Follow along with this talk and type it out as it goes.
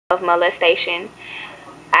of molestation.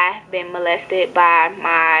 I've been molested by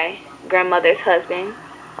my grandmother's husband,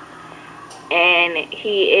 and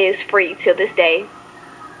he is free till this day.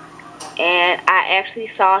 And I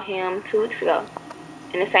actually saw him 2 weeks ago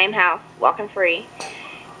in the same house, walking free.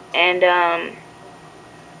 And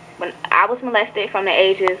when I was molested from the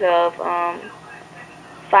ages of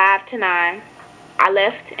 5 to 9, I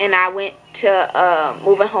left and I went to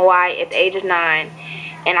move in Hawaii at the age of 9,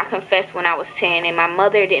 and I confessed when I was 10, and my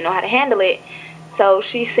mother didn't know how to handle it, so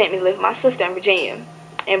she sent me to live with my sister in Virginia.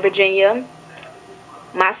 In Virginia,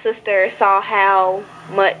 my sister saw how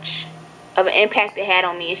much of an impact it had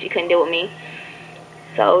on me, and she couldn't deal with me,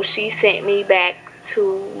 so she sent me back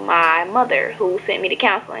to my mother, who sent me to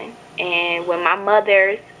counseling. And when my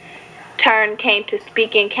mother's turn came to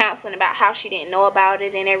speaking counseling about how she didn't know about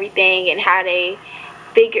it and everything, and how they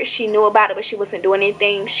figured she knew about it but she wasn't doing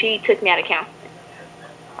anything, she took me out of counseling.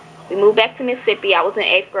 We moved back to Mississippi. I was in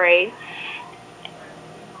 8th grade,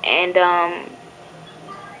 and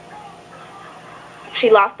she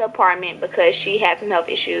lost the apartment because she had some health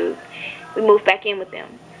issues. We moved back in with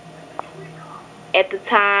them. At the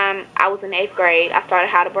time I was in 8th grade, I started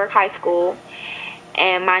Heidelberg High School,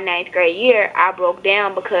 and my 9th grade year I broke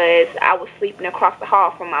down because I was sleeping across the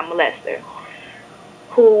hall from my molester,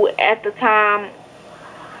 who at the time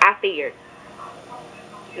I feared.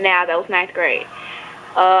 Now that was 9th grade.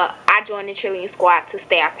 I joined the cheerleading squad to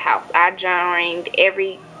stay out the house. I joined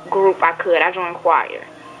every group I could. I joined choir.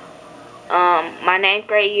 My 9th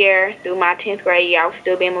grade year through my 10th grade year, I was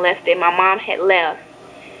still being molested. My mom had left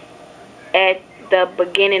at the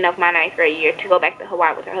beginning of my 9th grade year to go back to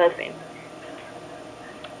Hawaii with her husband.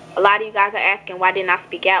 A lot of you guys are asking, why didn't I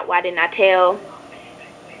speak out? Why didn't I tell?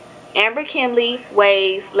 Amber Kimley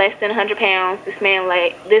weighs less than 100 pounds. This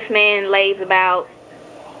man lays about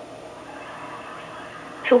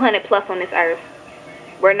 200 plus on this earth.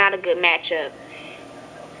 We're not a good matchup.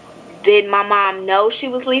 Did my mom know she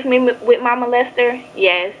was leaving me with my molester?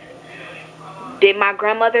 Yes. Did my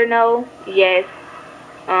grandmother know? Yes.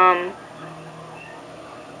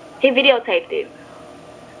 He videotaped it.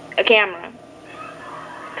 A camera.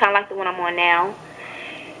 Kind of like the one I'm on now.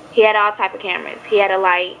 He had all type of cameras. He had a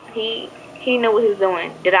light. He knew what he was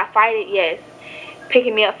doing. Did I fight it? Yes.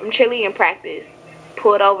 Picking me up from cheerleading practice.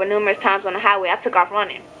 Pulled over numerous times on the highway. I took off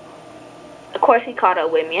running. Of course he caught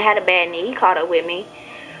up with me. I had a bad knee. He caught up with me.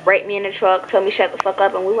 Raped me in the truck. Told me shut the fuck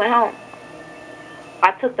up, and we went home.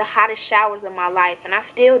 I took the hottest showers of my life, and I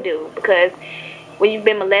still do, because when you've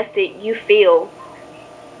been molested, you feel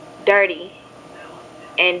dirty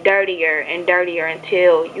and dirtier and dirtier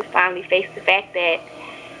until you finally face the fact that,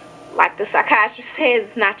 like the psychiatrist says,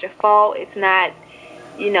 it's not your fault. It's not,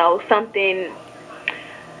 you know, something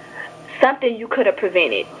you could have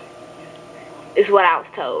prevented, is what I was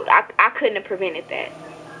told. I couldn't have prevented that.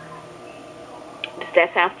 Does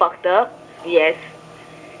that sound fucked up? Yes.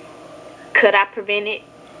 Could I prevent it?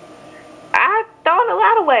 I thought a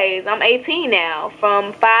lot of ways. I'm 18 now.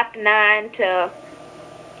 From 5 to 9 to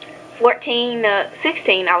 14 to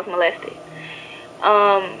 16, I was molested.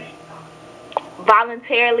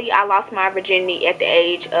 Voluntarily, I lost my virginity at the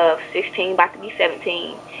age of 16, about to be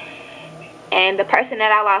 17. And the person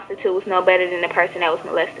that I lost it to was no better than the person that was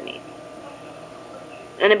molesting me.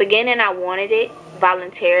 In the beginning, I wanted it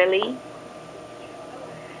voluntarily.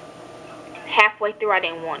 Halfway through, I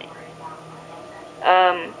didn't want it.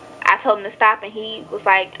 I told him to stop, and he was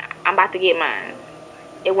like, I'm about to get mine.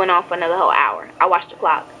 It went on for another whole hour. I watched the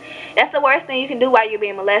clock. That's the worst thing you can do while you're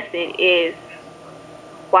being molested, is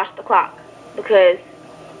watch the clock. Because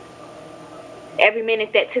every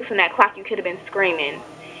minute that ticks on that clock, you could have been screaming.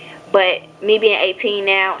 But me being 18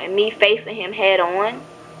 now and me facing him head on,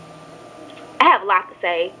 I have a lot to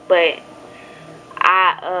say. But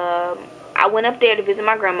I went up there to visit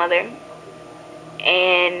my grandmother,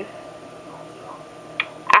 and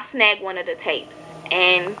I snagged one of the tapes.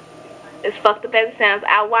 And as fucked up as it sounds,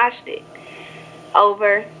 I watched it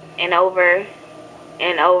over and over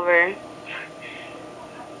and over.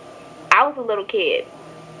 I was a little kid.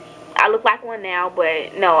 I look like one now,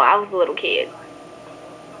 but no, I was a little kid.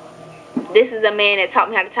 This is a man that taught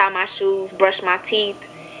me how to tie my shoes, brush my teeth,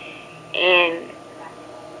 and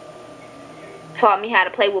taught me how to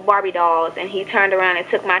play with Barbie dolls, and he turned around and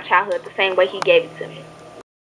took my childhood the same way he gave it to me.